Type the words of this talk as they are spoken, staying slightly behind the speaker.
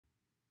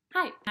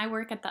Hi, I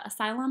work at the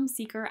Asylum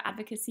Seeker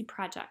Advocacy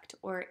Project,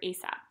 or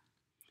ASAP.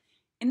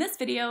 In this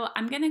video,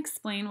 I'm going to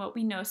explain what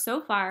we know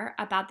so far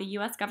about the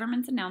U.S.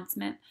 government's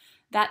announcement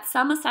that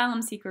some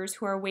asylum seekers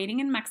who are waiting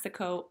in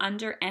Mexico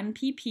under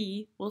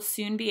MPP will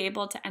soon be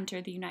able to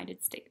enter the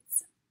United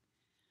States.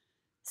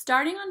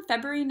 Starting on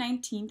February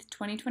 19,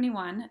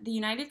 2021, the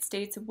United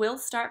States will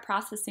start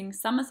processing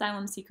some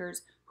asylum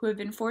seekers who have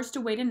been forced to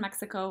wait in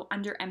Mexico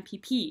under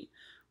MPP,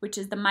 which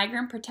is the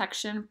Migrant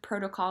Protection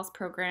Protocols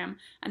Program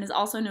and is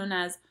also known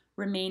as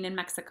Remain in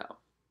Mexico.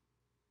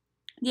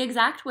 The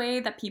exact way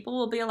that people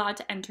will be allowed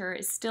to enter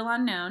is still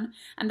unknown,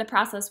 and the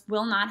process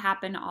will not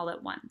happen all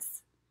at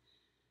once.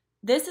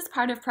 This is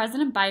part of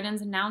President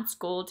Biden's announced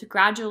goal to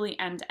gradually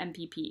end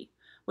MPP,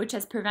 which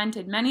has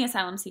prevented many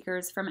asylum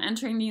seekers from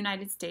entering the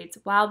United States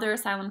while their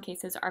asylum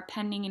cases are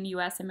pending in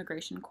U.S.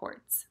 immigration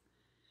courts.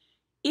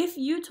 If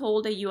you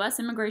told a U.S.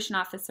 immigration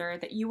officer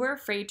that you were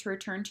afraid to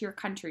return to your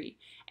country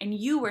and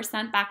you were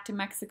sent back to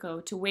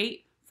Mexico to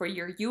wait for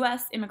your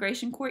U.S.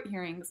 immigration court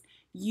hearings,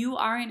 you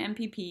are an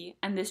MPP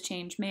and this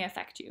change may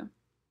affect you.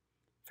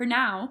 For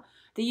now,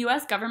 the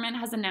U.S. government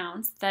has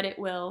announced that it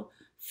will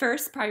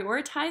first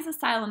prioritize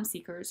asylum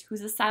seekers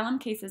whose asylum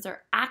cases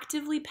are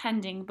actively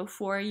pending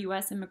before a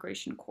U.S.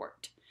 immigration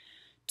court.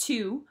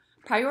 2.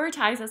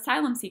 Prioritize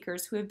asylum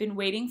seekers who have been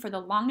waiting for the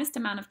longest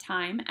amount of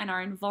time and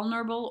are in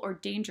vulnerable or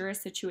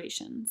dangerous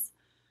situations.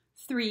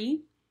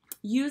 3.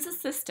 Use a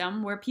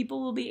system where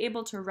people will be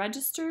able to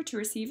register to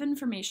receive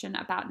information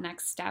about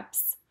next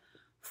steps.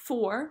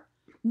 4.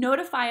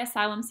 Notify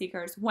asylum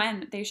seekers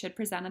when they should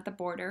present at the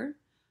border.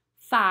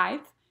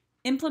 5.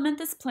 Implement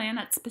this plan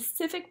at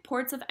specific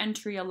ports of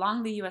entry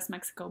along the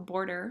U.S.-Mexico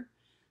border.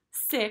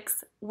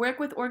 6. Work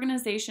with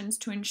organizations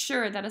to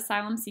ensure that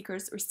asylum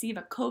seekers receive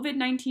a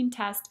COVID-19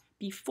 test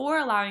before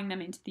allowing them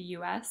into the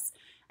U.S.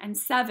 And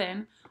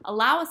 7.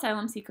 Allow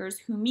asylum seekers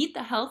who meet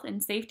the health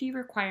and safety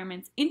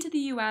requirements into the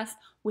U.S.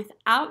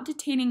 without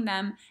detaining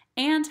them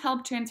and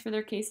help transfer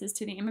their cases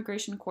to the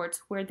immigration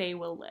courts where they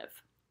will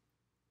live.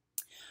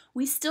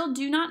 We still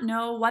do not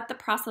know what the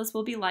process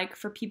will be like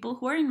for people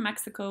who are in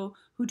Mexico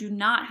who do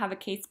not have a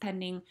case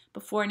pending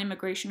before an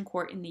immigration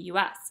court in the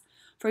U.S.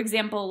 For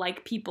example,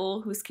 like people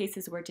whose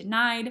cases were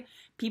denied,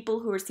 people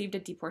who received a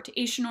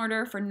deportation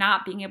order for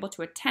not being able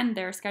to attend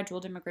their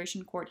scheduled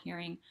immigration court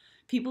hearing,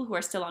 people who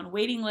are still on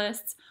waiting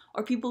lists,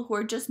 or people who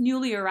are just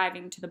newly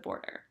arriving to the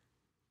border.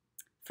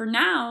 For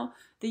now,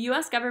 the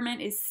U.S. government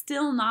is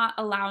still not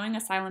allowing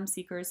asylum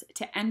seekers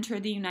to enter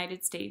the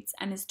United States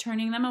and is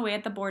turning them away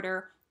at the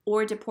border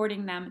or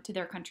deporting them to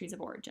their countries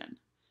of origin.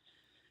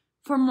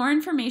 For more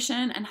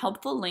information and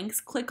helpful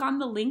links, click on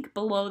the link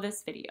below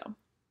this video.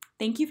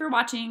 Thank you for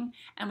watching,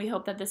 and we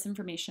hope that this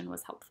information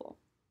was helpful.